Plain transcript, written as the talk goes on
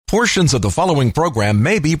Portions of the following program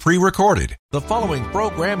may be pre-recorded. The following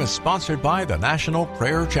program is sponsored by the National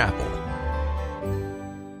Prayer Chapel.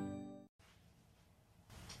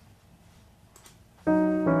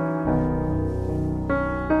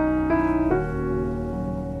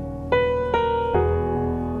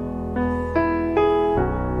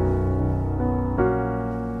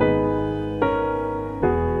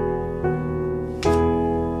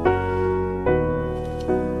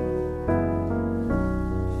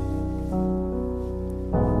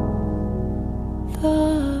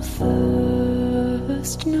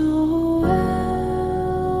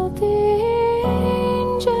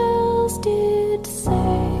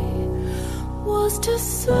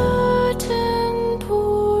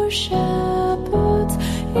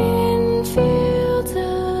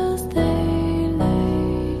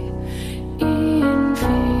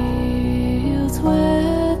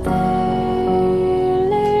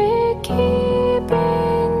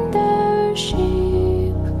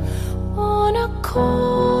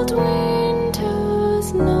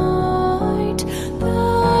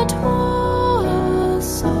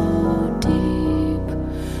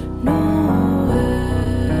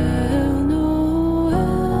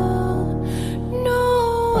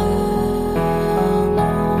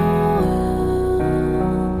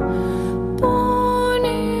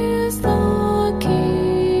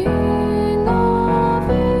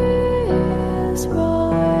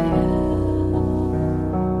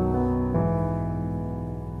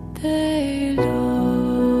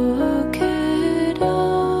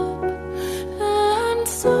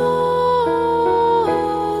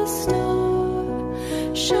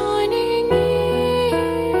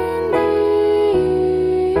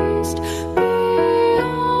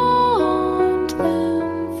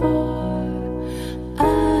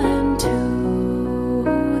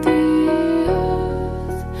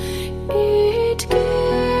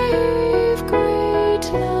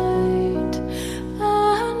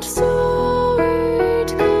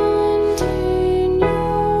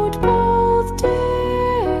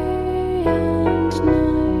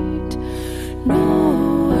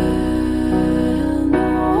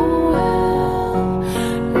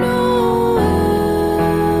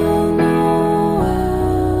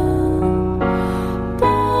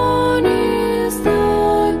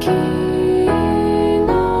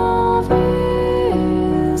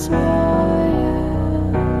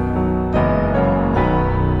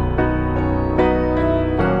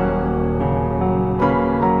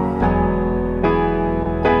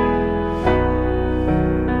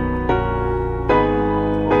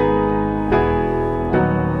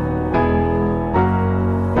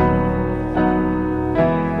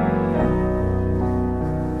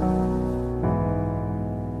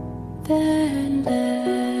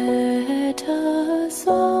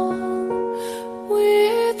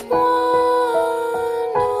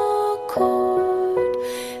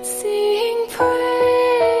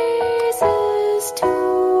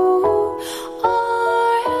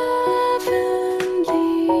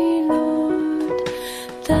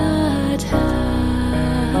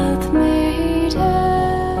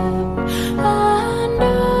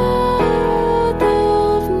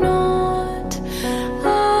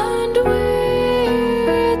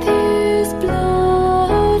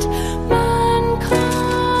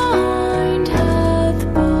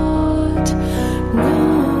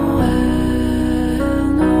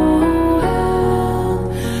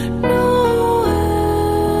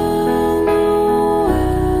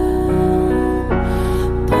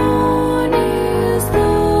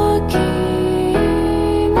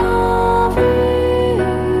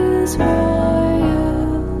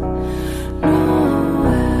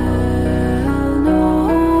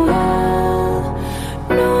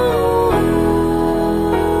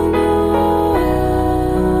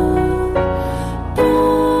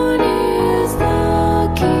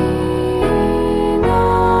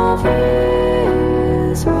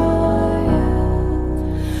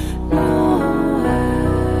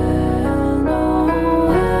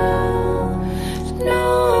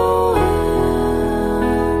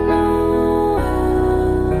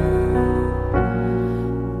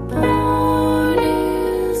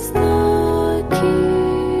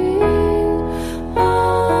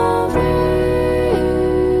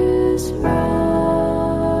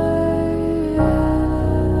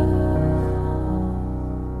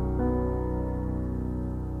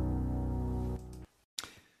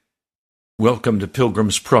 Welcome to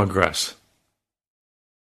Pilgrim's Progress.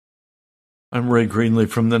 I'm Ray Greenley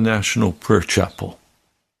from the National Prayer Chapel.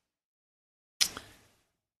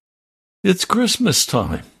 It's Christmas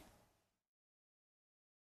time,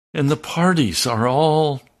 and the parties are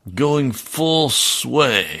all going full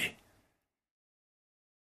sway.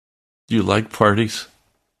 Do you like parties?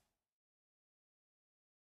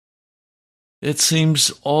 It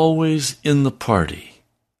seems always in the party,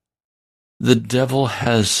 the devil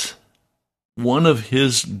has one of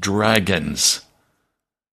his dragons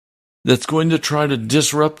that's going to try to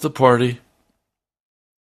disrupt the party,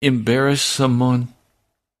 embarrass someone.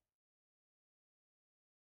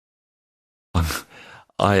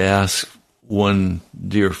 I asked one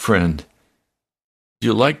dear friend, "Do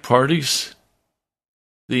you like parties?"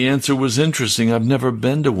 The answer was interesting. I've never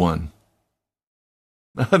been to one.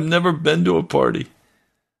 I've never been to a party.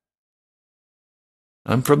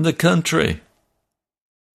 I'm from the country.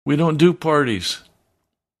 We don't do parties.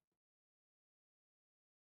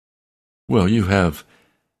 Well, you have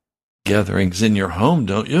gatherings in your home,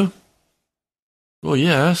 don't you? Well,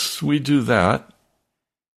 yes, we do that.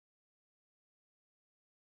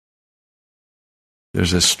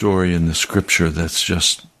 There's a story in the scripture that's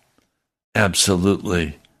just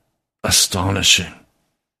absolutely astonishing.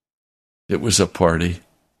 It was a party.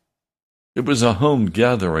 It was a home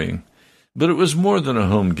gathering, but it was more than a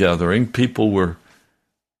home gathering. People were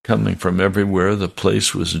coming from everywhere. The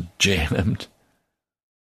place was jammed.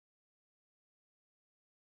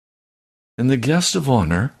 And the guest of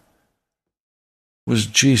honor was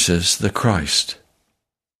Jesus the Christ.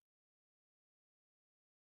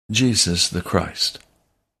 Jesus the Christ.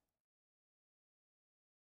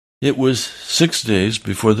 It was 6 days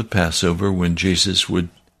before the Passover when Jesus would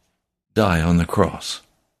die on the cross.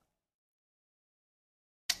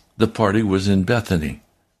 The party was in Bethany.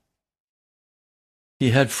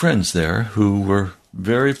 He had friends there who were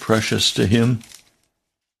very precious to him.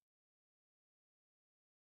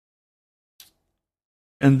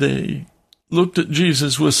 And they looked at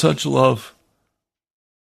Jesus with such love.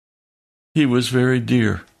 He was very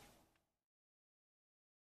dear.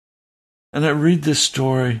 And I read this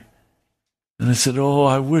story, and I said, "Oh,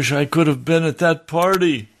 I wish I could have been at that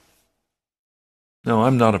party." No,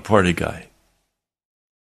 I'm not a party guy.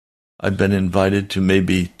 I've been invited to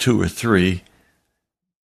maybe 2 or 3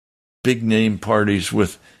 big-name parties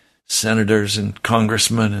with senators and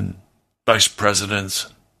congressmen and vice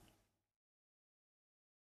presidents.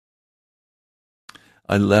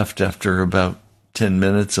 I left after about 10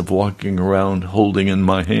 minutes of walking around holding in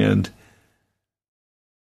my hand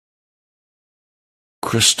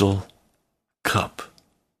crystal cup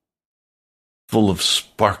full of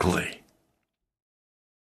sparkly.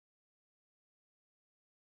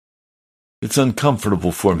 It's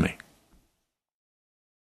uncomfortable for me.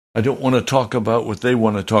 I don't want to talk about what they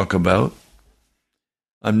want to talk about.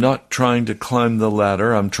 I'm not trying to climb the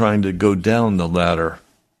ladder. I'm trying to go down the ladder.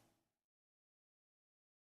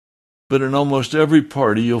 But in almost every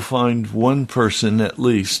party, you'll find one person at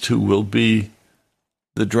least who will be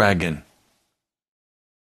the dragon.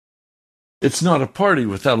 It's not a party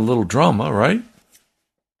without a little drama, right?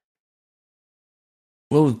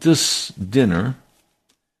 Well, at this dinner,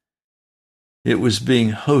 it was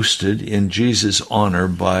being hosted in Jesus' honor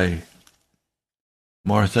by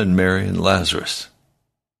Martha and Mary and Lazarus.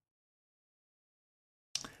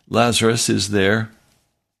 Lazarus is there,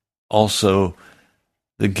 also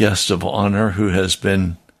the guest of honor who has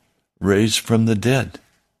been raised from the dead.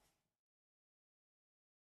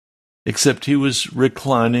 Except he was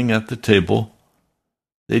reclining at the table.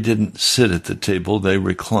 They didn't sit at the table. They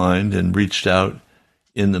reclined and reached out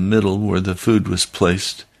in the middle where the food was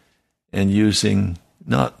placed, and using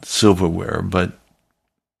not silverware, but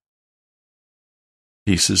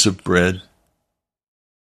pieces of bread,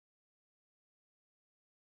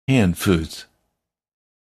 hand foods.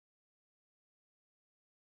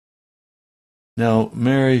 Now,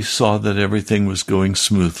 Mary saw that everything was going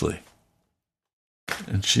smoothly,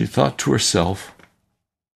 and she thought to herself,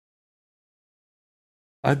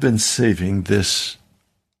 "I've been saving this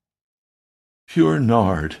pure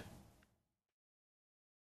nard.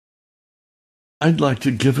 I'd like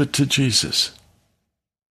to give it to Jesus."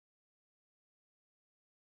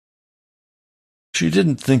 She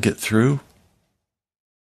didn't think it through.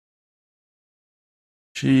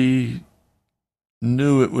 She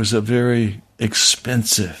knew it was a very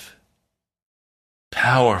expensive,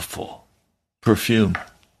 powerful perfume.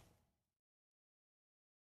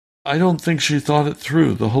 I don't think she thought it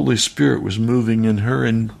through. The Holy Spirit was moving in her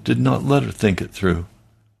and did not let her think it through.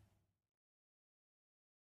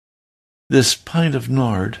 This pint of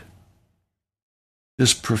nard,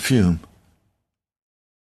 this perfume,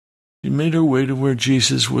 she made her way to where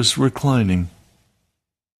Jesus was reclining,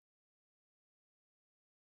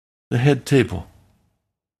 the head table.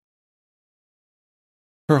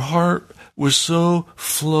 Her heart was so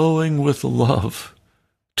flowing with love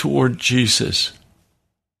toward Jesus.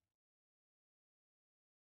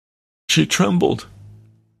 She trembled.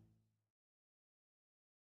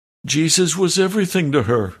 Jesus was everything to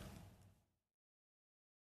her.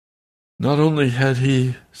 Not only had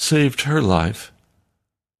he saved her life,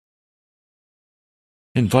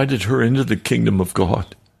 invited her into the kingdom of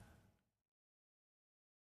God,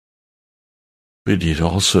 but he had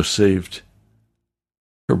also saved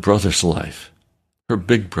her brother's life, her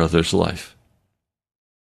big brother's life.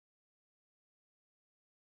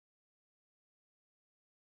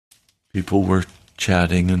 People were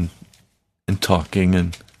chatting and talking,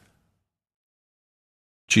 and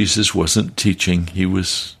Jesus wasn't teaching. He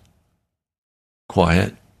was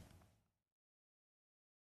quiet,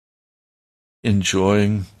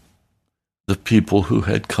 enjoying the people who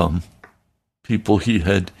had come, people he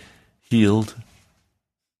had healed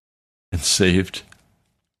and saved.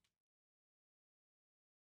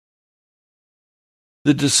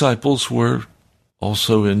 The disciples were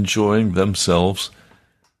also enjoying themselves.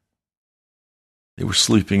 They were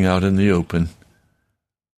sleeping out in the open.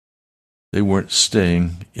 They weren't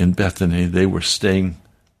staying in Bethany. They were staying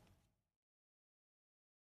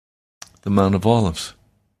at the Mount of Olives.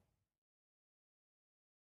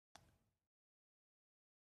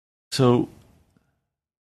 So,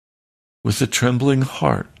 with a trembling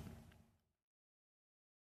heart,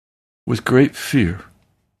 with great fear,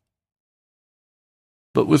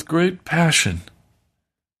 but with great passion,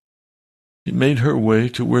 she made her way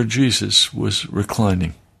to where Jesus was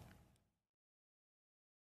reclining.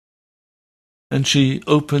 And she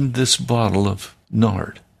opened this bottle of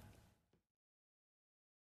nard.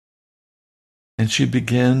 And she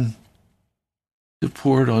began to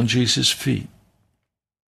pour it on Jesus' feet.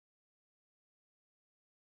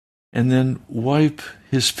 And then wipe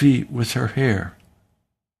his feet with her hair.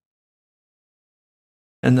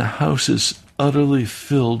 And the house is utterly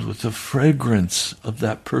filled with the fragrance of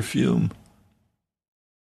that perfume.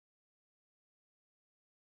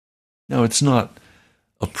 Now, it's not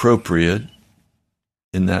appropriate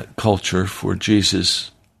in that culture for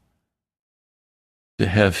Jesus to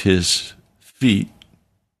have his feet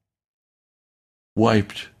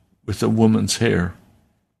wiped with a woman's hair.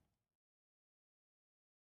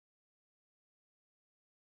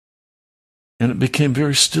 And it became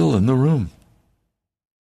very still in the room.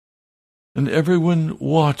 And everyone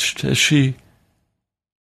watched as she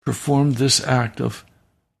performed this act of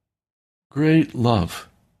great love.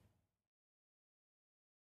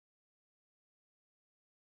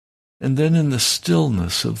 And then in the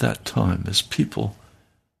stillness of that time, as people,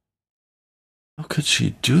 how could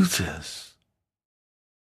she do this?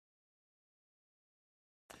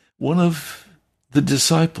 One of the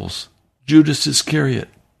disciples, Judas Iscariot,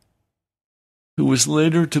 who was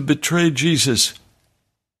later to betray Jesus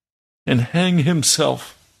and hang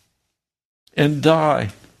himself and die,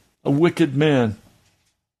 a wicked man,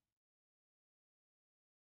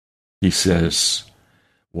 he says,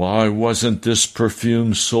 "Why wasn't this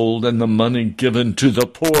perfume sold and the money given to the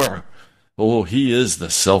poor?" Oh, he is the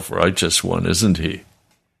self-righteous one, isn't he?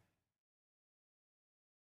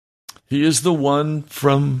 He is the one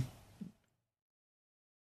from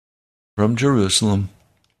Jerusalem.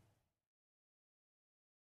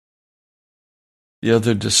 The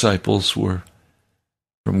other disciples were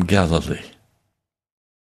from Galilee.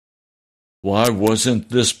 Why wasn't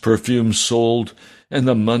this perfume sold and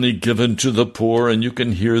the money given to the poor? And you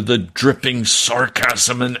can hear the dripping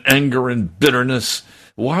sarcasm and anger and bitterness.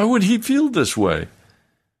 Why would he feel this way?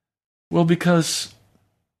 Well, because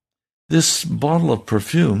this bottle of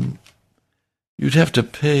perfume, you'd have to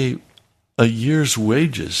pay a year's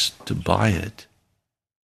wages to buy it.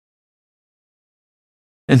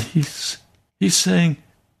 And he's saying,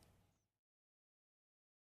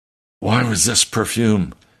 why was this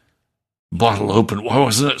perfume bottle open? Why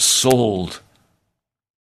wasn't it sold?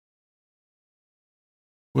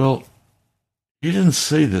 Well, he didn't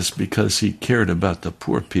say this because he cared about the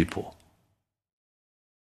poor people,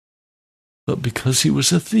 but because he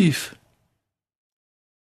was a thief.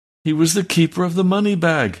 He was the keeper of the money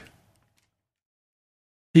bag.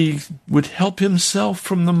 He would help himself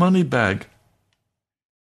from the money bag.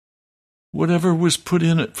 Whatever was put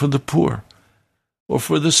in it for the poor, or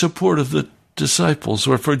for the support of the disciples,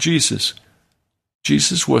 or for Jesus.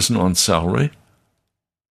 Jesus wasn't on salary.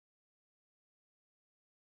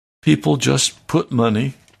 People just put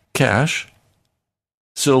money, cash,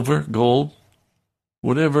 silver, gold,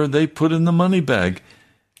 whatever they put in the money bag.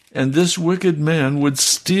 And this wicked man would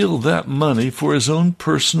steal that money for his own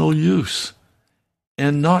personal use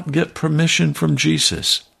and not get permission from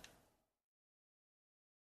Jesus.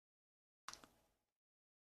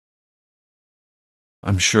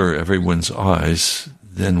 I'm sure everyone's eyes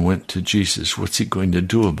then went to Jesus. What's he going to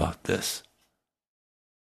do about this?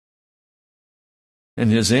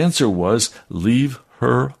 And his answer was, leave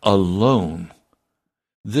her alone.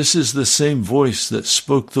 This is the same voice that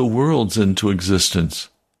spoke the worlds into existence.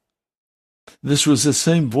 This was the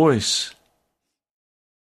same voice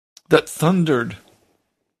that thundered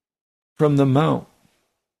from the Mount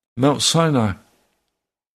Sinai.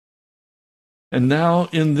 And now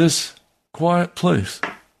in this quiet place,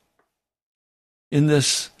 in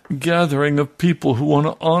this gathering of people who want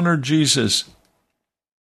to honor Jesus,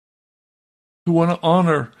 who want to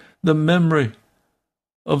honor the memory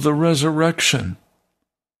of the resurrection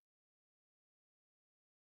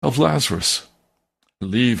of Lazarus.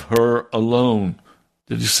 Leave her alone.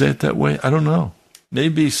 Did he say it that way? I don't know.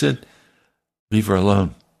 Maybe he said, leave her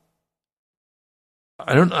alone.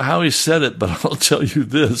 I don't know how he said it, but I'll tell you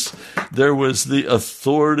this. There was the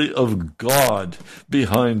authority of God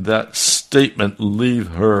behind that statement, leave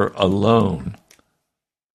her alone.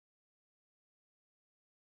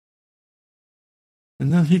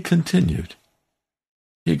 And then he continued.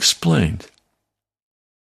 He explained.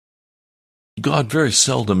 God very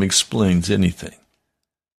seldom explains anything,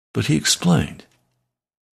 but he explained.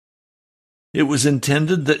 It was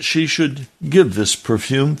intended that she should give this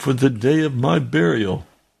perfume for the day of my burial.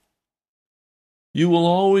 You will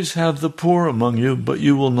always have the poor among you, but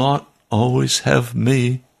you will not always have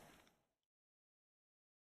me.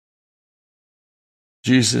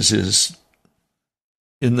 Jesus is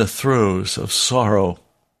in the throes of sorrow,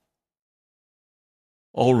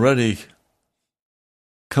 already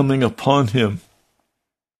coming upon him.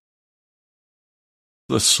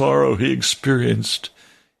 The sorrow he experienced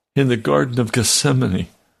in the Garden of Gethsemane.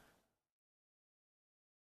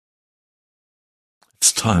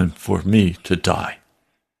 It's time for me to die.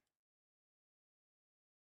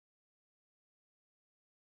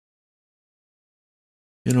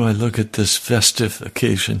 You know, I look at this festive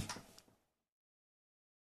occasion,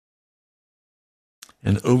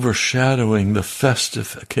 and overshadowing the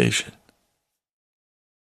festive occasion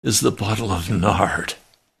is the bottle of nard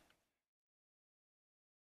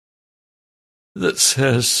that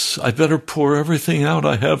says, I better pour everything out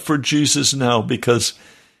I have for Jesus now because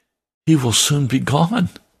he will soon be gone.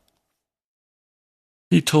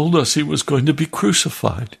 He told us he was going to be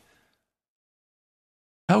crucified.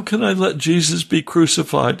 How can I let Jesus be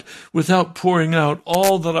crucified without pouring out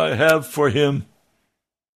all that I have for him?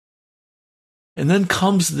 And then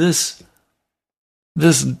comes this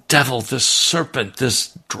devil, this serpent,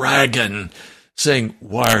 this dragon, saying,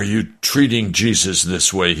 why are you treating Jesus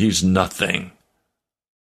this way? He's nothing.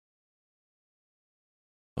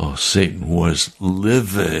 Oh, Satan was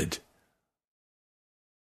livid.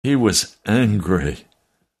 He was angry.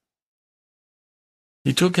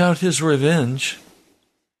 He took out his revenge.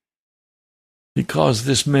 He caused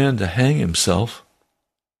this man to hang himself.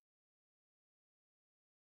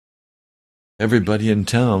 Everybody in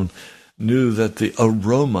town knew that the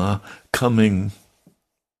aroma coming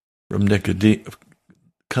from Nicodemus,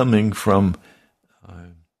 coming from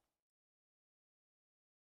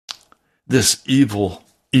this evil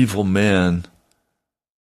man,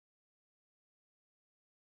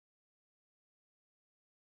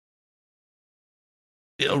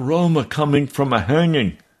 the aroma coming from a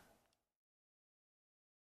hanging,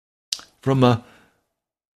 from a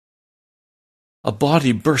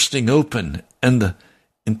body bursting open and the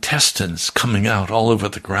intestines coming out all over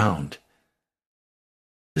the ground.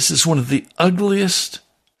 This is one of the ugliest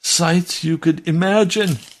sights you could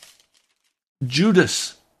imagine.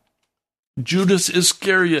 Judas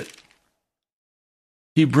Iscariot,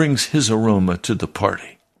 he brings his aroma to the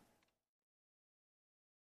party.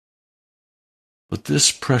 But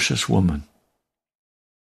this precious woman,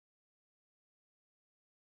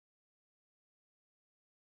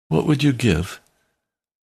 what would you give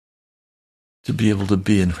to be able to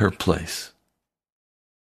be in her place?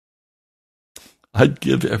 I'd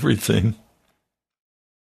give everything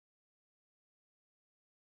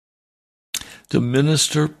to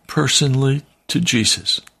minister personally to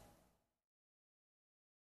Jesus.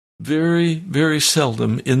 Very, very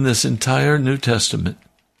seldom in this entire New Testament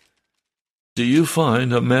do you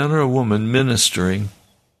find a man or a woman ministering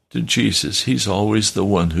to Jesus. He's always the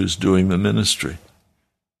one who's doing the ministry.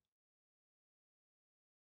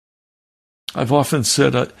 I've often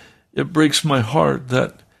said it breaks my heart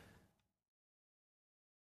that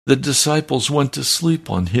the disciples went to sleep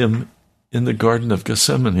on him in the Garden of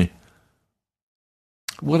Gethsemane.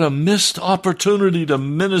 What a missed opportunity to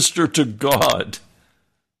minister to God.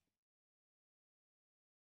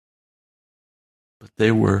 But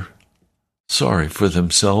they were sorry for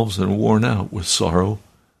themselves and worn out with sorrow.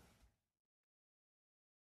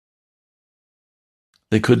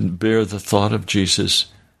 They couldn't bear the thought of Jesus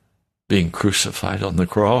being crucified on the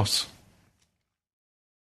cross.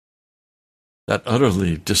 That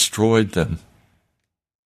utterly destroyed them.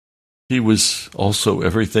 He was also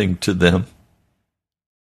everything to them.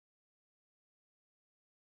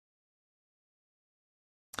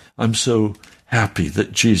 I'm so happy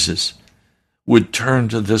that Jesus would turn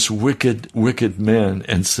to this wicked, wicked man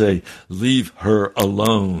and say, "Leave her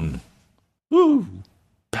alone." Woo!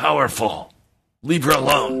 Powerful. Leave her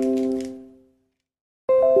alone.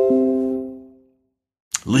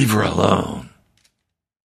 Leave her alone.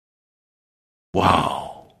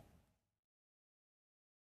 Wow.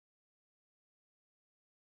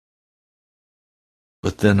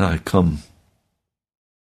 But then I come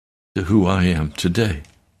to who I am today.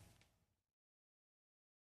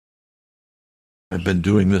 I've been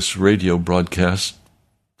doing this radio broadcast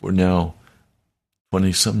for now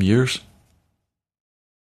 20-some years.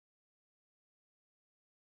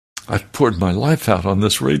 I've poured my life out on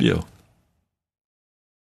this radio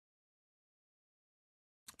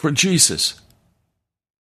for Jesus.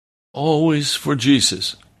 Always for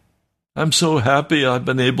Jesus. I'm so happy I've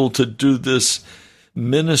been able to do this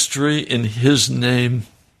ministry in His name,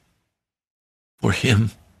 for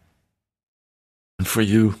Him and for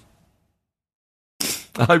you.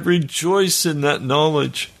 I rejoice in that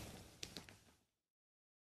knowledge.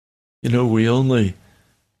 You know, we only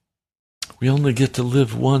get to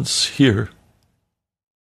live once here.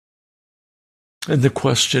 And the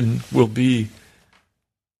question will be,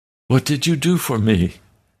 what did you do for me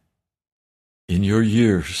in your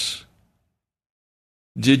years?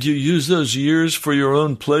 Did you use those years for your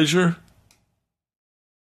own pleasure?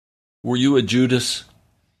 Were you a Judas,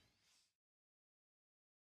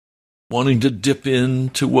 wanting to dip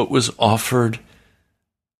into what was offered,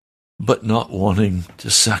 but not wanting to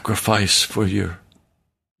sacrifice for your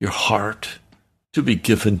heart to be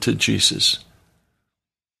given to Jesus?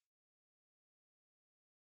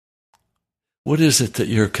 What is it that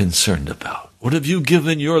you're concerned about? What have you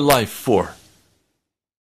given your life for?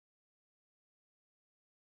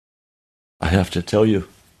 I have to tell you,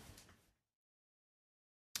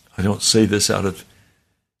 I don't say this out of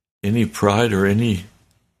any pride or any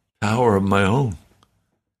power of my own,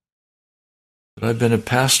 but I've been a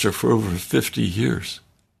pastor for over 50 years.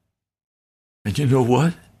 And you know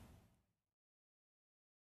what?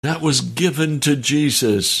 That was given to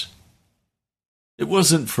Jesus. It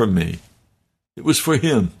wasn't for me. It was for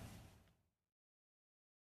Him.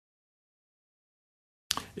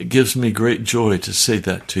 It gives me great joy to say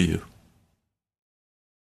that to you.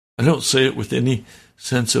 I don't say it with any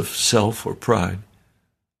sense of self or pride.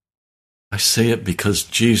 I say it because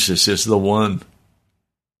Jesus is the one.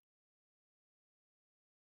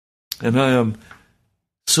 And I am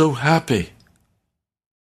so happy.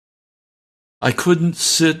 I couldn't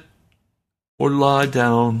sit or lie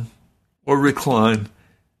down or recline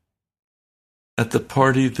at the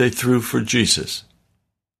party they threw for Jesus.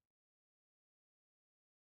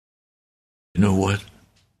 You know what?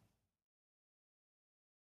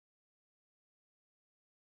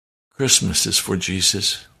 Christmas is for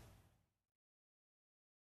Jesus.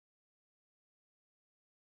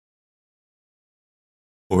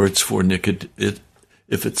 Or it's for Nicodemus.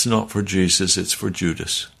 If it's not for Jesus, it's for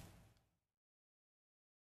Judas.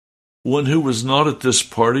 One who was not at this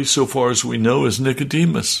party, so far as we know, is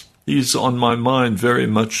Nicodemus. He's on my mind very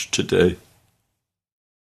much today.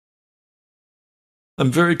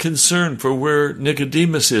 I'm very concerned for where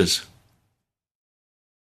Nicodemus is.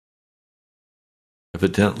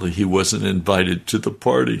 Evidently, he wasn't invited to the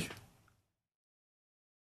party.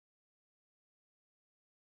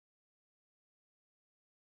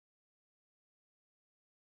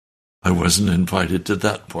 I wasn't invited to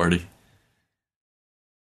that party.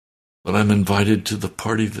 But I'm invited to the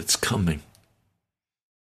party that's coming.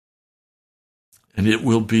 And it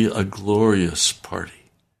will be a glorious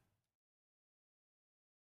party.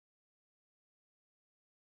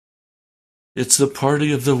 It's the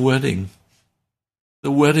party of the wedding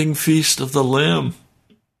feast of the Lamb.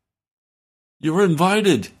 You're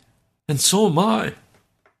invited, and so am I.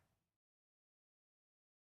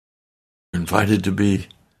 You're invited to be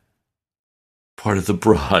part of the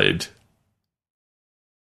bride.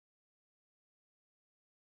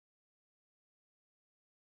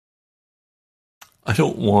 I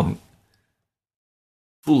don't want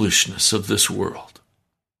foolishness of this world.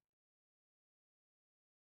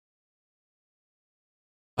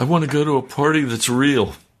 I want to go to a party that's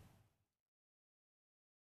real.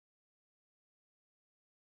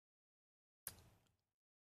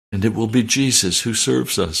 And it will be Jesus who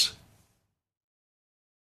serves us.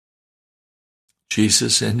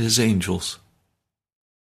 Jesus and his angels.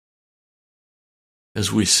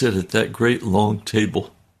 As we sit at that great long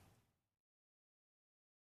table,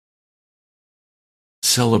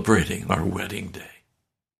 celebrating our wedding day.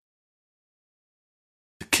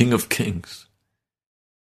 The King of Kings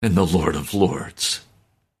and the Lord of Lords.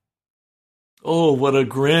 Oh, what a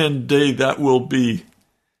grand day that will be.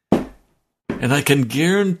 And I can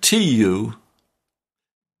guarantee you,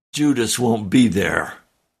 Judas won't be there.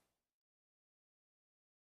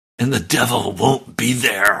 And the devil won't be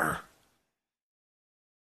there.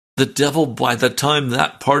 The devil, by the time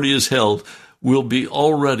that party is held, will be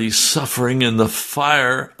already suffering in the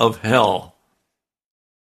fire of hell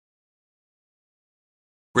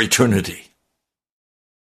for eternity.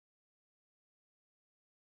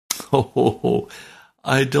 Oh,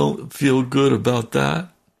 I don't feel good about that.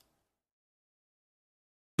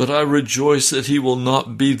 But I rejoice that he will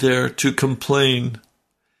not be there to complain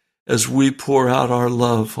as we pour out our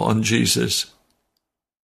love on Jesus.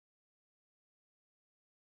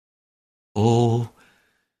 Oh,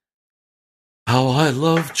 how I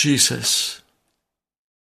love Jesus.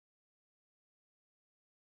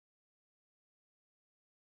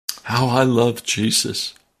 How I love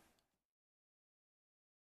Jesus.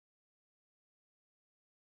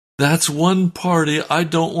 That's one party I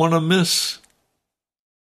don't want to miss.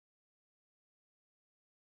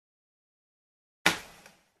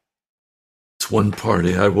 It's one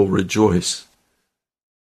party I will rejoice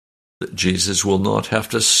that Jesus will not have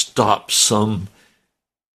to stop some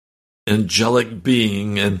angelic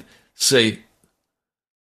being and say,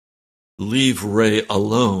 leave Ray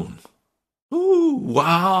alone. Ooh,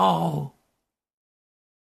 wow.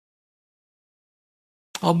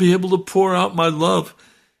 I'll be able to pour out my love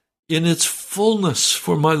in its fullness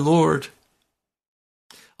for my Lord.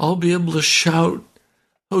 I'll be able to shout,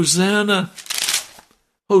 Hosanna,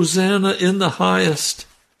 Hosanna in the highest.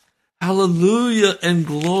 Hallelujah and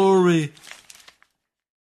glory,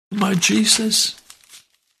 my Jesus.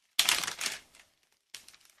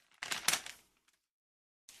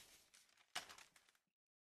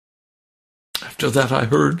 After that, I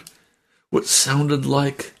heard what sounded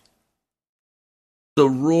like the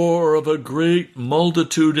roar of a great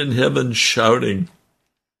multitude in heaven shouting,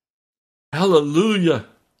 Hallelujah!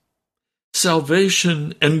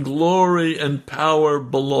 Salvation and glory and power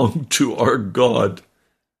belong to our God.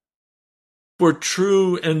 For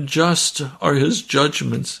true and just are his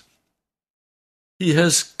judgments. He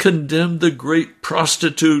has condemned the great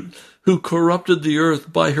prostitute who corrupted the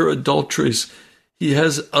earth by her adulteries. He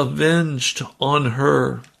has avenged on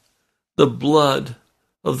her the blood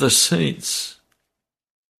of the saints.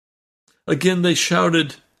 Again they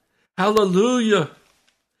shouted, Hallelujah!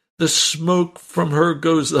 The smoke from her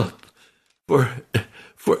goes up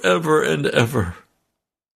forever and ever.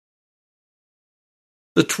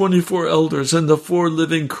 The 24 elders and the 4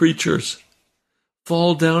 living creatures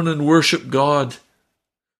fall down and worship God,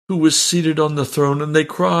 who was seated on the throne, and they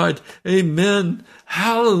cried, Amen,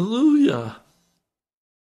 Hallelujah.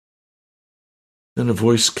 Then a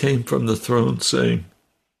voice came from the throne saying,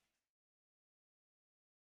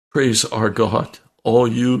 Praise our God, all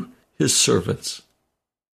you his servants,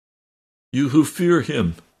 you who fear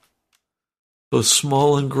him, both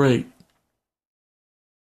small and great.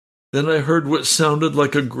 Then I heard what sounded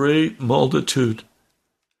like a great multitude,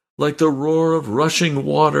 like the roar of rushing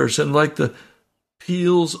waters and like the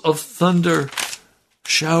peals of thunder,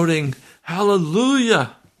 shouting,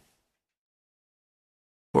 Hallelujah!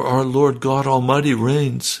 For our Lord God Almighty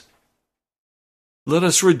reigns. Let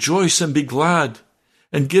us rejoice and be glad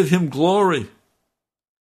and give him glory,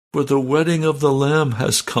 for the wedding of the Lamb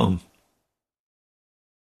has come,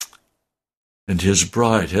 and his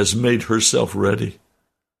bride has made herself ready.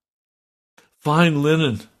 Fine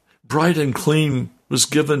linen, bright and clean, was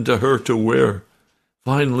given to her to wear.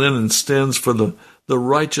 Fine linen stands for the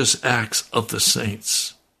righteous acts of the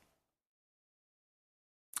saints.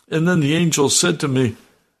 And then the angel said to me,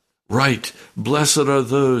 Right, blessed are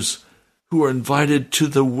those who are invited to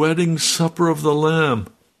the wedding supper of the Lamb.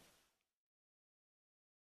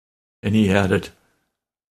 And he added,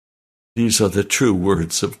 These are the true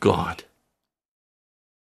words of God.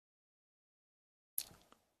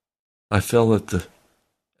 I fell at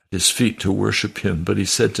his feet to worship him, but he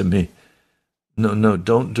said to me, No,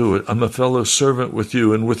 don't do it. I'm a fellow servant with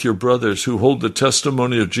you and with your brothers who hold the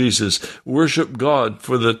testimony of Jesus. Worship God,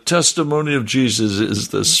 for the testimony of Jesus is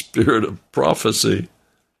the spirit of prophecy.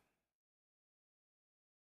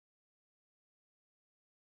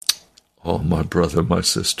 Oh, my brother, my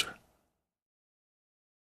sister.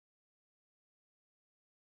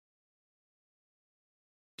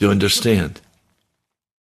 Do you understand?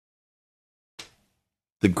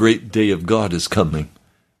 The great day of God is coming.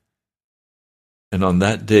 And on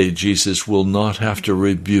that day, Jesus will not have to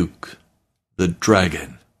rebuke the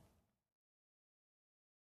dragon.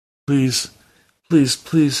 Please, please,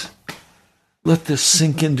 please, let this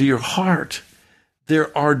sink into your heart.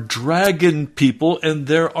 There are dragon people and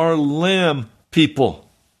there are lamb people.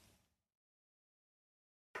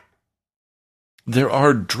 There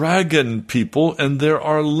are dragon people and there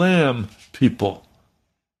are lamb people.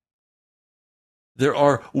 There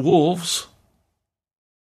are wolves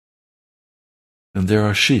and there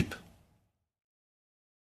are sheep.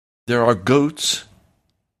 There are goats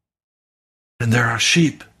and there are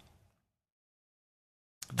sheep.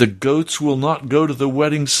 The goats will not go to the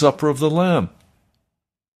wedding supper of the Lamb.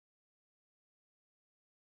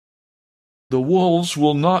 The wolves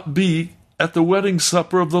will not be at the wedding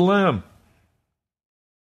supper of the Lamb.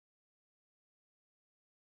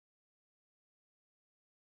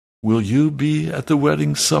 Will you be at the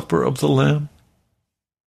wedding supper of the Lamb?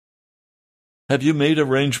 Have you made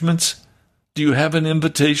arrangements? Do you have an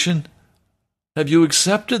invitation? Have you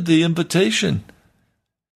accepted the invitation?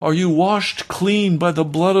 Are you washed clean by the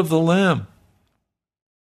blood of the Lamb?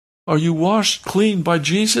 Are you washed clean by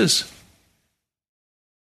Jesus?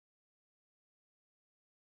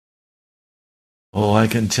 Oh, I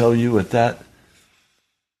can tell you at that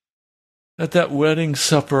wedding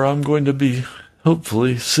supper, I'm going to be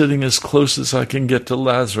hopefully sitting as close as I can get to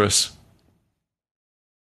Lazarus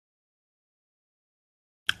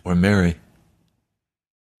or Mary.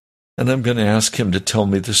 And I'm going to ask him to tell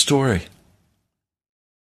me the story.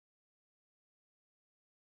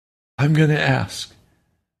 I'm going to ask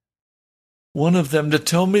one of them to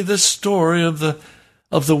tell me the story of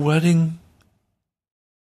the wedding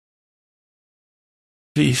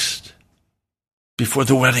feast before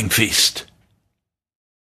the wedding feast.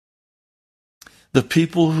 The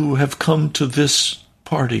people who have come to this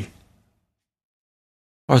party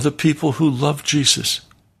are the people who love Jesus.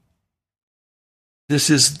 This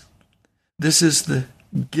is the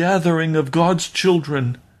gathering of God's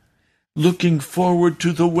children looking forward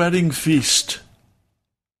to the wedding feast.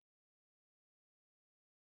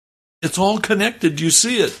 It's all connected. You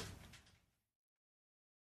see it.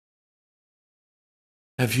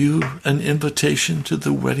 Have you an invitation to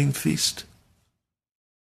the wedding feast?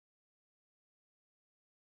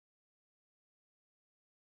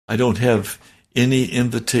 I don't have any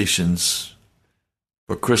invitations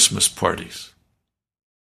for Christmas parties.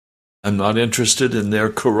 I'm not interested in their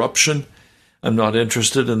corruption. I'm not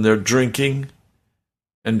interested in their drinking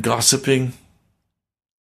and gossiping.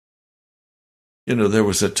 You know, there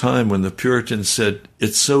was a time when the Puritans said,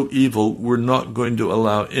 it's so evil, we're not going to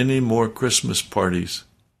allow any more Christmas parties.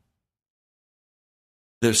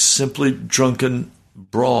 They're simply drunken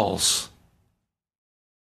brawls.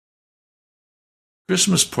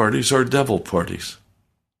 Christmas parties are devil parties.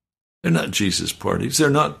 They're not Jesus parties. They're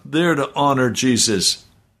not there to honor Jesus.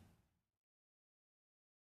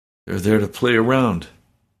 They're there to play around,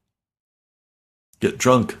 get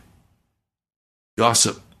drunk,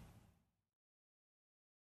 gossip.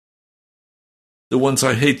 The ones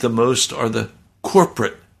I hate the most are the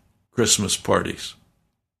corporate Christmas parties.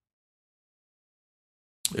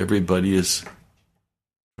 Everybody is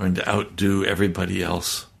trying to outdo everybody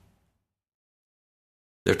else.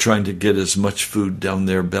 They're trying to get as much food down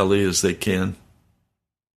their belly as they can.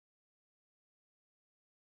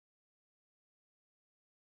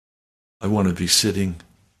 I want to be sitting at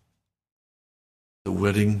the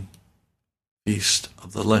wedding feast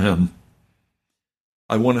of the Lamb.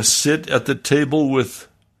 I want to sit at the table with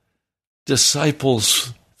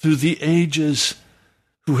disciples through the ages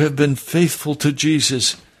who have been faithful to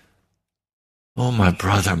Jesus. Oh, my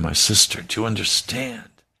brother, my sister, do you understand?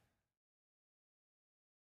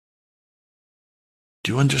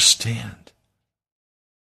 Do you understand?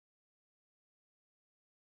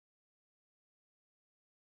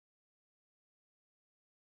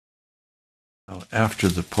 Now, after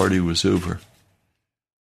the party was over,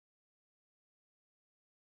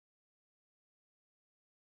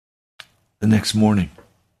 the next morning,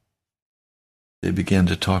 they began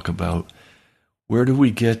to talk about, where do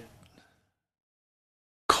we get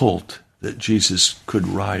colt that Jesus could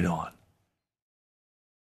ride on?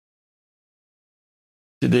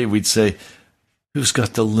 Today we'd say, who's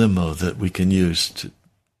got the limo that we can use to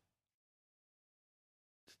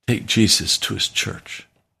take Jesus to his church?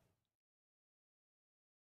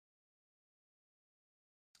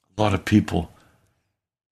 A lot of people,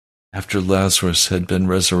 after Lazarus had been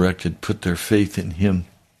resurrected, put their faith in him.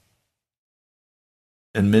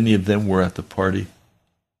 And many of them were at the party.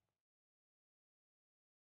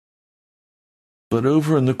 But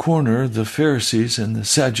over in the corner, the Pharisees and the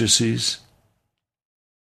Sadducees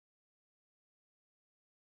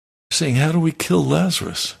are saying, how do we kill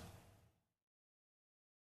Lazarus?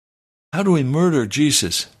 How do we murder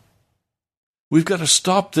Jesus? We've got to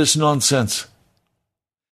stop this nonsense.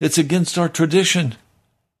 It's against our tradition.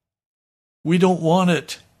 We don't want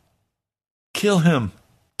it. Kill him.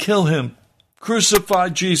 Kill him. Crucify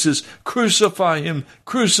Jesus. Crucify him.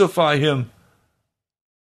 Crucify him.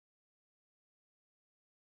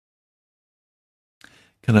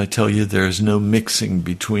 Can I tell you, there is no mixing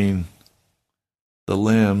between the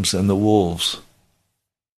lambs and the wolves.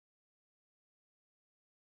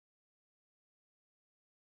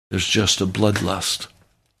 There's just a bloodlust.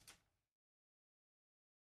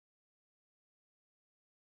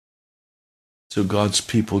 So God's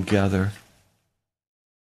people gather.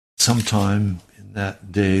 Sometime in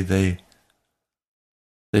that day, they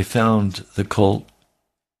found the colt,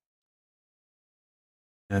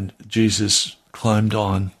 and Jesus climbed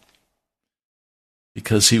on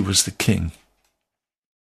because he was the king.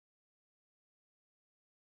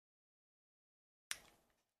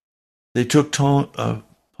 They took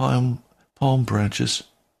palm branches.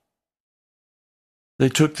 They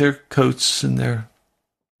took their coats and their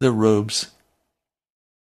robes,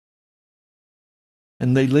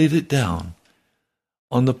 and they laid it down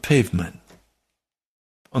on the pavement,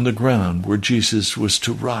 on the ground where Jesus was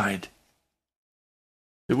to ride.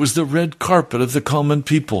 It was the red carpet of the common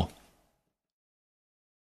people.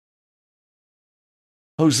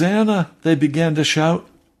 Hosanna, they began to shout.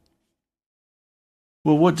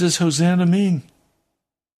 Well, what does Hosanna mean?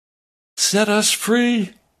 Set us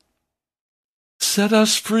free. Set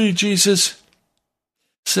us free, Jesus.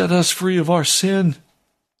 Set us free of our sin.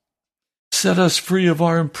 Set us free of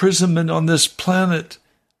our imprisonment on this planet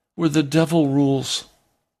where the devil rules.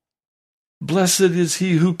 Blessed is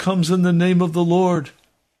he who comes in the name of the Lord.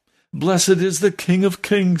 Blessed is the King of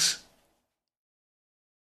Kings.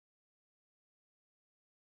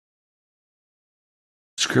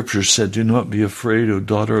 Scripture said, do not be afraid, O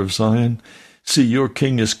daughter of Zion. See, your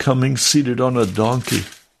king is coming, seated on a donkey,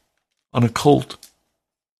 on a colt.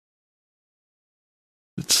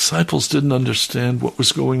 The disciples didn't understand what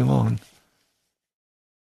was going on.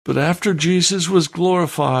 But after Jesus was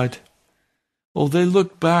glorified, they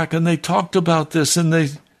looked back and they talked about this, and they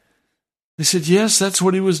said, yes, that's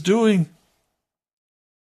what he was doing.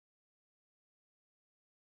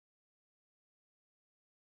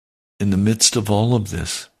 In the midst of all of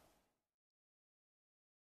this,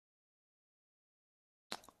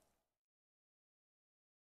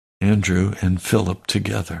 Andrew and Philip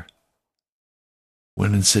together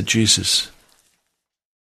went and said, Jesus,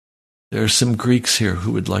 there are some Greeks here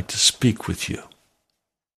who would like to speak with you.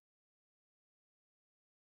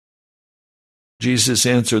 Jesus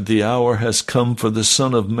answered, the hour has come for the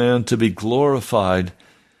Son of Man to be glorified.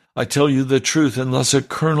 I tell you the truth, unless a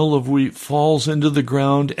kernel of wheat falls into the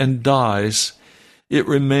ground and dies, it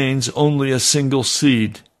remains only a single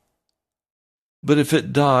seed. But if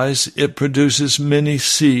it dies, it produces many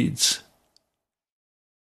seeds.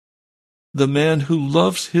 The man who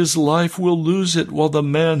loves his life will lose it, while the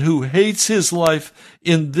man who hates his life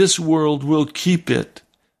in this world will keep it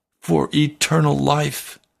for eternal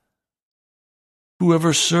life.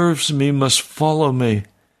 Whoever serves me must follow me,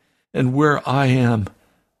 and where I am,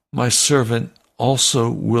 my servant also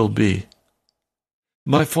will be.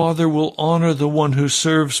 My Father will honor the one who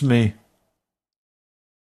serves me.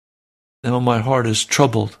 Now my heart is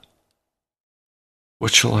troubled.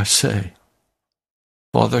 What shall I say?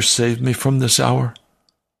 Father, save me from this hour.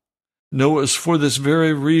 No, it was for this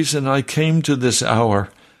very reason I came to this hour.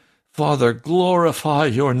 Father, glorify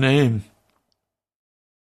your name.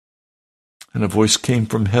 And a voice came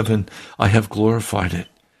from heaven, I have glorified it,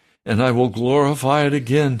 and I will glorify it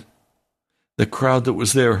again. The crowd that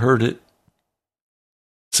was there heard it.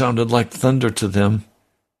 Sounded like thunder to them.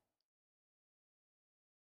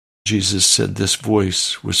 Jesus said, this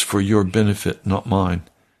voice was for your benefit, not mine.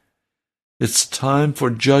 It's time for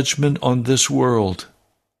judgment on this world.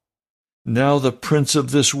 Now the prince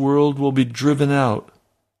of this world will be driven out.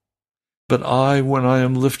 But I, when I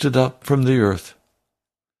am lifted up from the earth,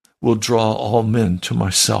 will draw all men to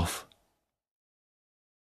myself.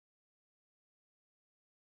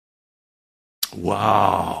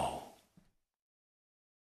 Wow.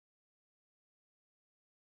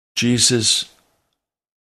 Jesus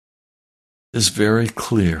is very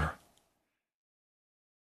clear.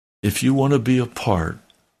 If you want to be a part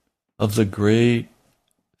of the great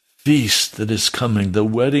feast that is coming, the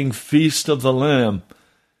wedding feast of the Lamb,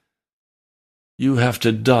 you have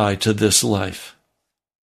to die to this life.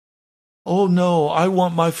 Oh no, I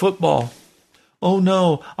want my football. Oh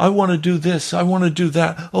no, I want to do this. I want to do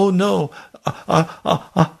that. Oh no.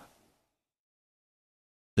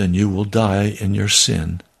 Then you will die in your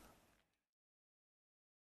sin.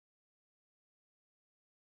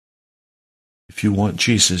 If you want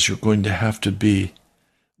Jesus, you're going to have to be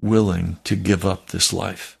willing to give up this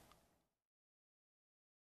life.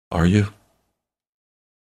 Are you?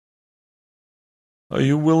 Are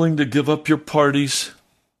you willing to give up your parties?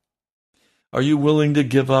 Are you willing to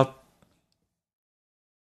give up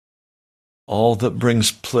all that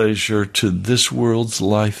brings pleasure to this world's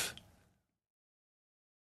life?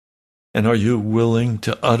 And are you willing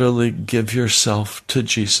to utterly give yourself to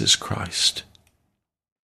Jesus Christ?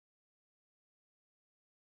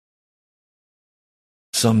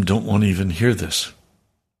 Some don't want to even hear this.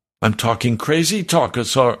 I'm talking crazy talk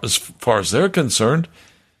as far as they're concerned.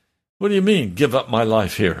 What do you mean, give up my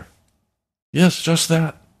life here? Yes, just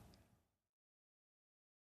that.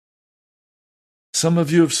 Some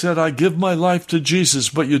of you have said, I give my life to Jesus,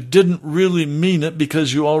 but you didn't really mean it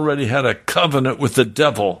because you already had a covenant with the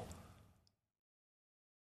devil.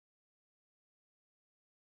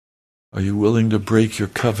 Are you willing to break your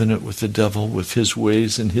covenant with the devil, with his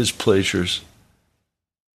ways and his pleasures?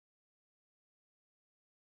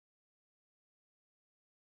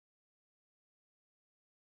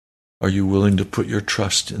 Are you willing to put your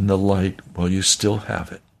trust in the light while you still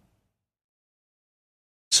have it,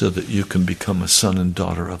 so that you can become a son and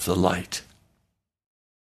daughter of the light?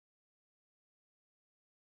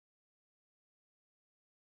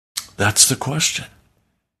 That's the question.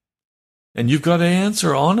 And you've got to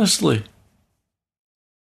answer honestly.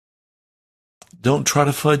 Don't try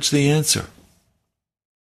to fudge the answer.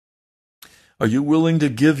 Are you willing to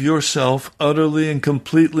give yourself utterly and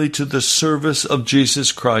completely to the service of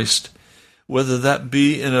Jesus Christ, whether that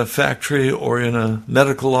be in a factory or in a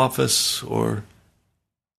medical office, or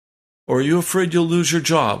are you afraid you'll lose your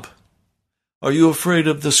job? Are you afraid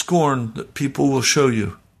of the scorn that people will show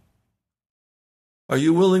you? Are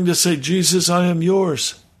you willing to say, Jesus, I am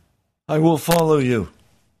yours. I will follow you.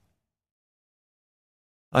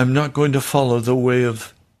 I'm not going to follow the way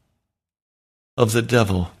of the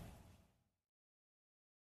devil,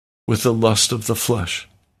 with the lust of the flesh,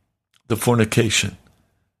 the fornication,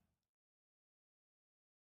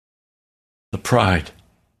 the pride,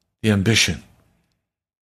 the ambition.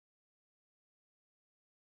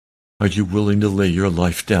 Are you willing to lay your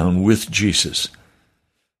life down with Jesus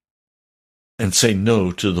and say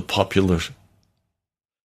no to the popular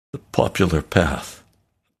path?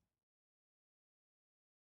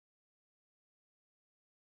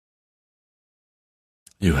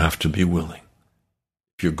 You have to be willing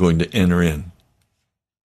if you're going to enter in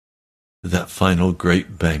to that final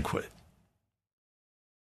great banquet.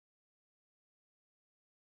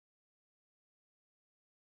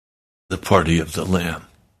 The party of the Lamb.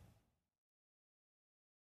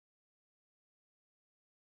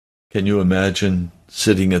 Can you imagine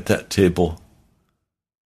sitting at that table?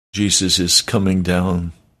 Jesus is coming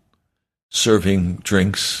down, serving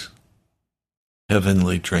drinks,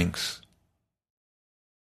 heavenly drinks.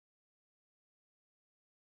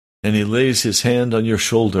 And he lays his hand on your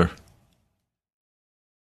shoulder,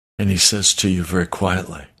 and he says to you very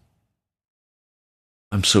quietly,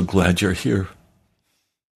 I'm so glad you're here.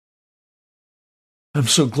 I'm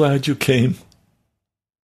so glad you came.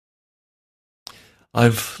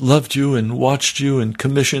 I've loved you and watched you and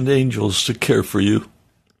commissioned angels to care for you.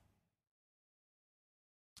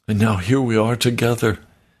 And now here we are together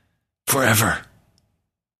forever.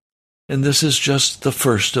 And this is just the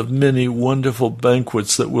first of many wonderful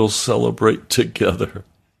banquets that we'll celebrate together.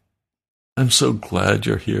 I'm so glad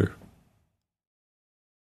you're here.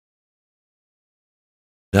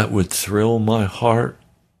 That would thrill my heart.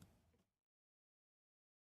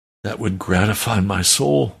 That would gratify my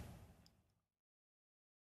soul.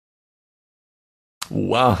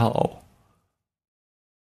 Wow.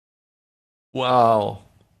 Wow.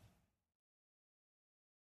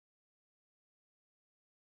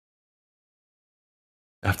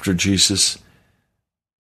 After Jesus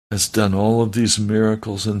has done all of these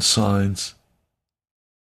miracles and signs,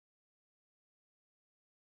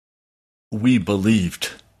 we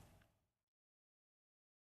believed.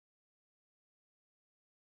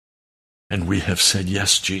 And we have said,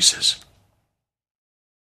 yes, Jesus.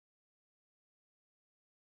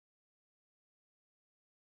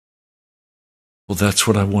 Well, that's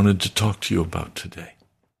what I wanted to talk to you about today.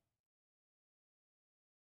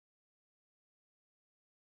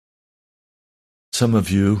 Some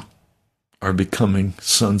of you are becoming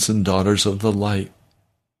sons and daughters of the light.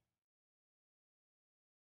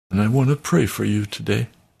 And I want to pray for you today.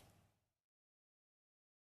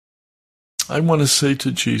 I want to say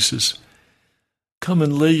to Jesus, come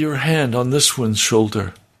and lay your hand on this one's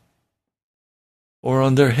shoulder or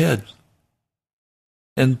on their head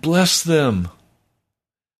and bless them,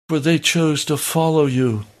 for they chose to follow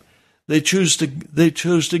you. They chose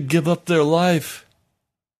to give up their life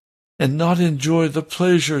and not enjoy the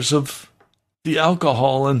pleasures of the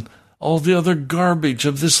alcohol and all the other garbage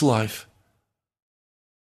of this life.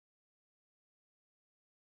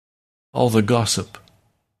 All the gossip.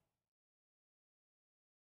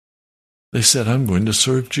 They said, I'm going to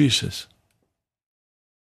serve Jesus.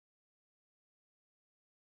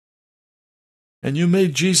 And you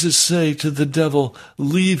made Jesus say to the devil,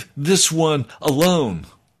 leave this one alone.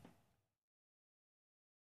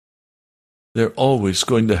 They're always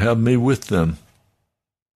going to have me with them.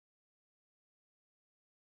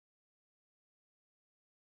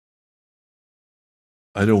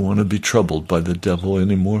 I don't want to be troubled by the devil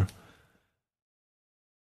anymore.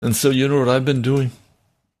 And so you know what I've been doing?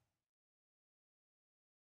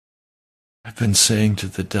 I've been saying to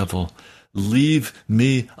the devil, leave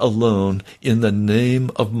me alone in the name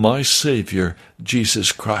of my Savior,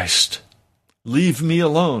 Jesus Christ. Leave me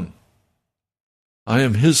alone. I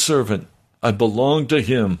am his servant. I belong to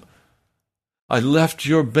him. I left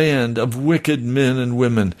your band of wicked men and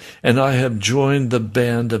women, and I have joined the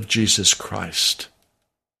band of Jesus Christ.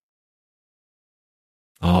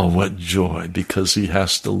 Oh, what joy, because he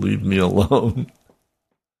has to leave me alone.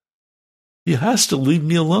 He has to leave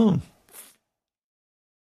me alone.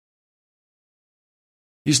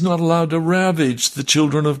 He's not allowed to ravage the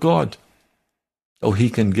children of God. Oh, he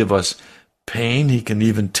can give us pain. He can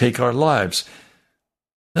even take our lives.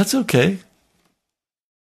 That's okay.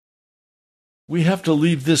 We have to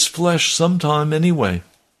leave this flesh sometime anyway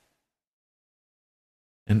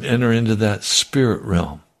and enter into that spirit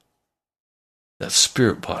realm, that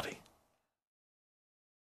spirit body.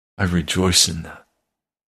 I rejoice in that.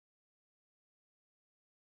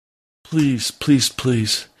 Please, please,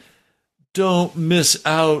 please, don't miss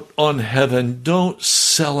out on heaven. Don't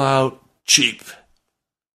sell out cheap.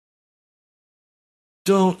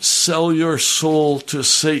 Don't sell your soul to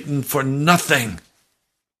Satan for nothing.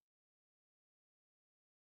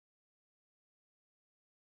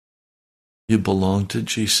 You belong to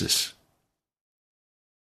Jesus.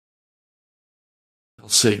 Tell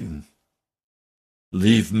Satan,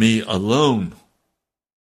 leave me alone,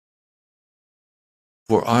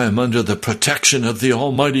 for I am under the protection of the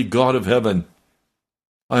Almighty God of heaven.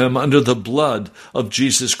 I am under the blood of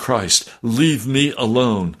Jesus Christ. Leave me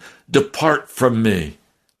alone. Depart from me.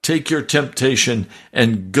 Take your temptation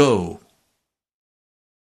and go.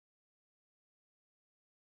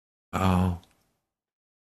 Oh.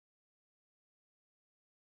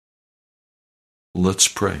 Let's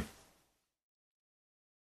pray.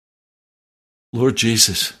 Lord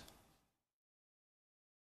Jesus,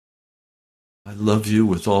 I love you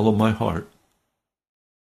with all of my heart.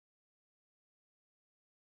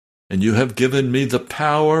 And you have given me the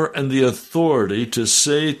power and the authority to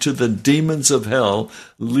say to the demons of hell,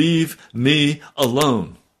 leave me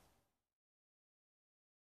alone.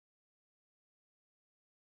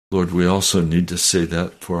 Lord, we also need to say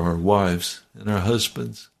that for our wives and our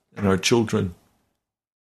husbands and our children.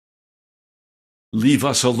 Leave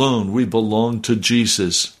us alone. We belong to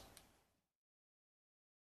Jesus.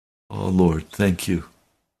 Oh, Lord, thank you.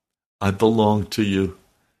 I belong to you.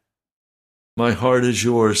 My heart is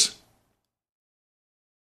yours.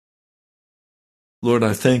 Lord,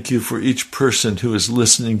 I thank you for each person who is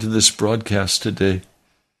listening to this broadcast today.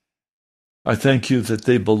 I thank you that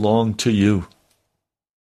they belong to you,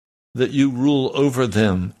 that you rule over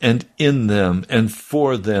them and in them and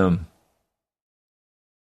for them.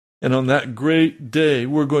 And on that great day,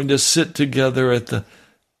 we're going to sit together at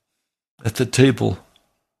the table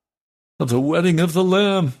of the wedding of the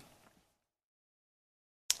Lamb.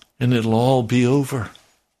 And it'll all be over.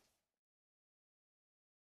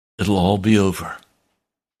 It'll all be over.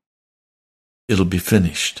 It'll be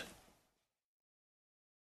finished.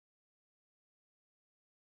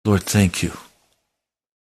 Lord, thank you.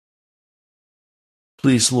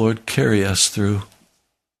 Please, Lord, carry us through.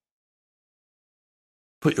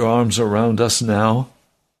 Put your arms around us now.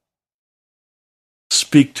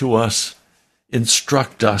 Speak to us.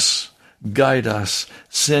 Instruct us. Guide us.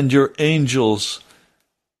 Send your angels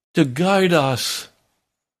to guide us.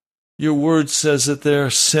 Your word says that they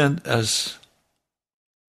are sent as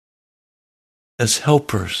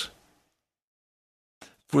helpers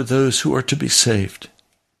for those who are to be saved.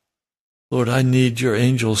 Lord, I need your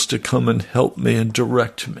angels to come and help me and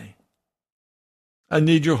direct me. I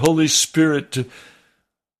need your Holy Spirit to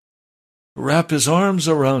wrap his arms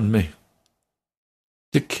around me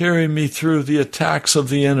to carry me through the attacks of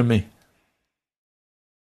the enemy.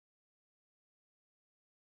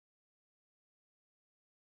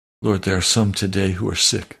 Lord, there are some today who are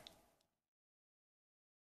sick.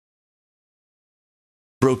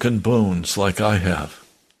 Broken bones like I have.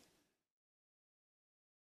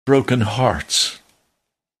 Broken hearts.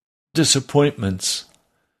 Disappointments.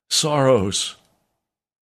 Sorrows.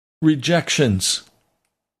 Rejections.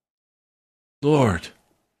 Lord,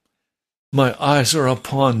 my eyes are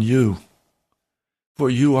upon you,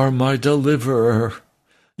 for you are my deliverer.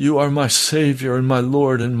 You are my Savior and my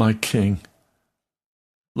Lord and my King.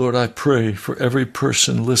 Lord, I pray for every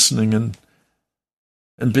person listening and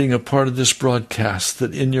being a part of this broadcast,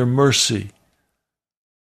 that in your mercy,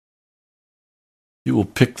 you will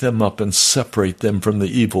pick them up and separate them from the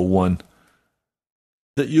evil one.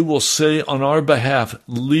 That you will say on our behalf,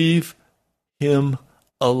 leave him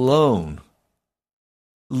alone.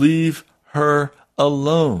 Leave her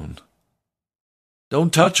alone.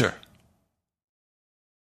 Don't touch her.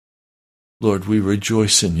 Lord, we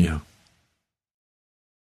rejoice in you.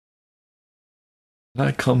 And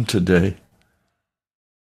I come today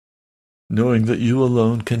knowing that you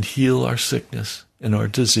alone can heal our sickness and our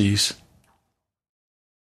disease.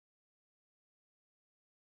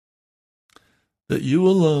 That you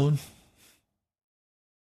alone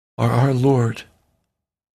are our Lord.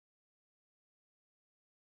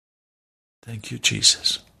 Thank you,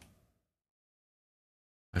 Jesus.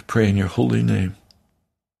 I pray in your holy name.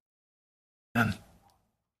 Amen.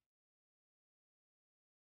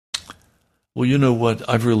 Well, you know what?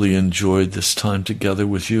 I've really enjoyed this time together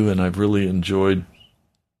with you, and I've really enjoyed, in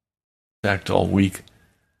fact, all week.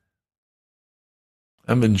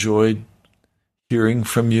 I've enjoyed hearing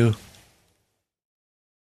from you.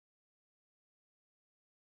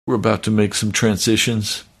 We're about to make some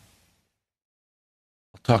transitions.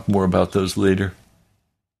 I'll talk more about those later.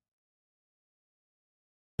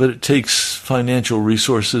 But it takes financial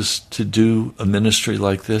resources to do a ministry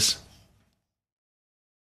like this.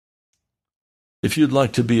 If you'd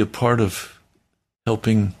like to be a part of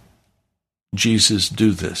helping Jesus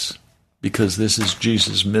do this, because this is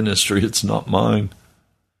Jesus' ministry, it's not mine.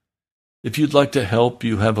 If you'd like to help,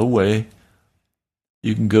 you have a way.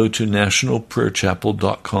 You can go to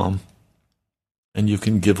nationalprayerchapel.com and you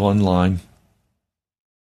can give online.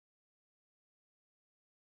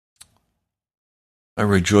 I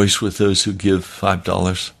rejoice with those who give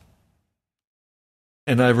 $5,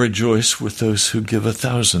 and I rejoice with those who give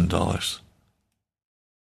 $1,000.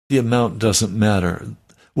 The amount doesn't matter.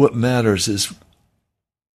 What matters is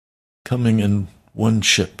coming in one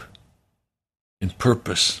ship, in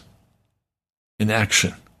purpose, in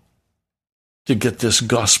action, to get this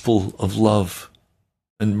gospel of love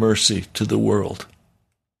and mercy to the world.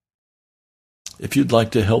 If you'd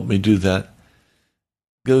like to help me do that,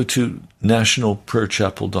 go to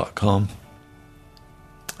nationalprayerchapel.com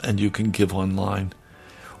and you can give online.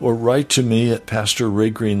 Or write to me at Pastor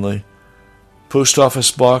Ray Greenley, Post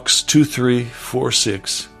Office Box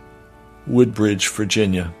 2346, Woodbridge,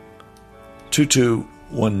 Virginia,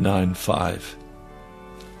 22195.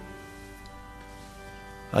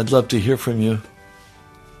 I'd love to hear from you.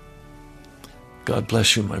 God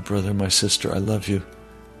bless you, my brother, my sister. I love you.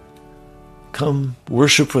 Come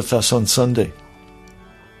worship with us on Sunday.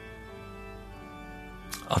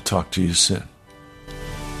 I'll talk to you soon.